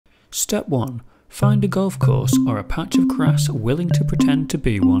Step 1. Find a golf course or a patch of grass willing to pretend to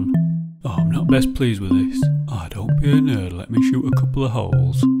be one. Oh, I'm not best pleased with this. Ah, don't be a nerd, let me shoot a couple of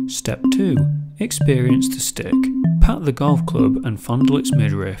holes. Step 2. Experience the stick. Pat the golf club and fondle its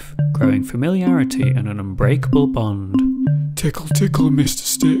midriff, growing familiarity and an unbreakable bond. Tickle, tickle, Mr.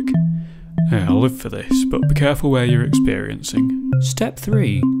 Stick. Yeah, I'll live for this, but be careful where you're experiencing. Step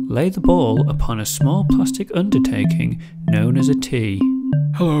 3. Lay the ball upon a small plastic undertaking known as a tee.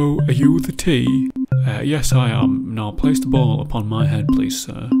 Hello, are you the tee? Yes I am. Now place the ball upon my head please,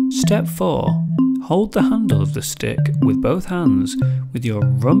 sir. Step 4. Hold the handle of the stick with both hands, with your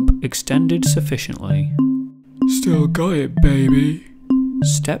rump extended sufficiently. Still got it, baby.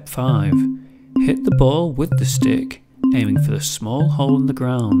 Step 5. Hit the ball with the stick, aiming for the small hole in the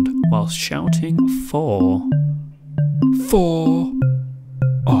ground, whilst shouting 4. 4.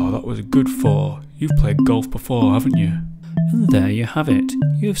 Oh, that was a good 4. You've played golf before, haven't you? And there you have it.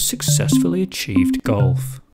 You have successfully achieved golf.